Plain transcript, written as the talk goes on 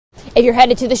If you're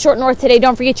headed to the Short North today,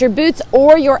 don't forget your boots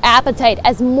or your appetite,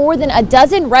 as more than a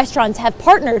dozen restaurants have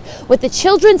partnered with the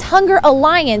Children's Hunger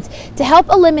Alliance to help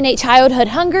eliminate childhood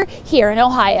hunger here in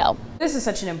Ohio. This is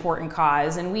such an important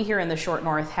cause, and we here in the Short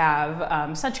North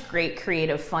have such great,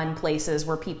 creative, fun places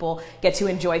where people get to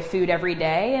enjoy food every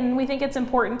day, and we think it's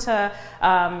important to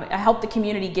help the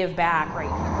community give back right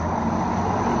now.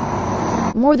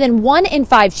 More than 1 in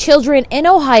 5 children in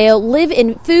Ohio live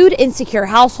in food insecure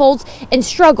households and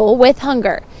struggle with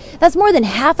hunger. That's more than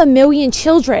 500,000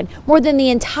 children, more than the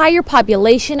entire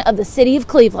population of the city of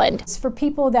Cleveland. For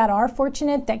people that are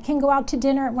fortunate that can go out to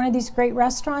dinner at one of these great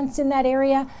restaurants in that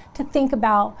area, to think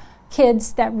about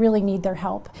kids that really need their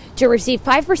help. To receive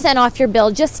 5% off your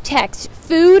bill, just text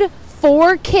 "food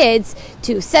for kids"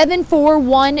 to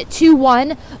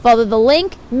 74121. Follow the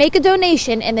link, make a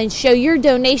donation, and then show your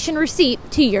donation receipt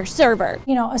to your server.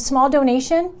 You know, a small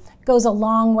donation goes a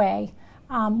long way.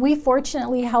 We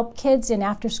fortunately help kids in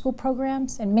after-school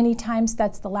programs, and many times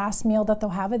that's the last meal that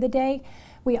they'll have of the day.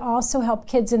 We also help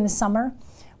kids in the summer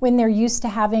when they're used to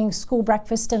having school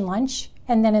breakfast and lunch,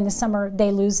 and then in the summer they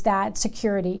lose that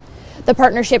security. The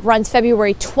partnership runs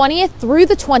February 20th through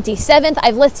the 27th.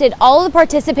 I've listed all of the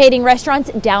participating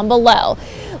restaurants down below.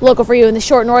 Local for you in the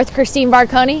Short North, Christine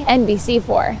Varconi,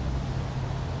 NBC4.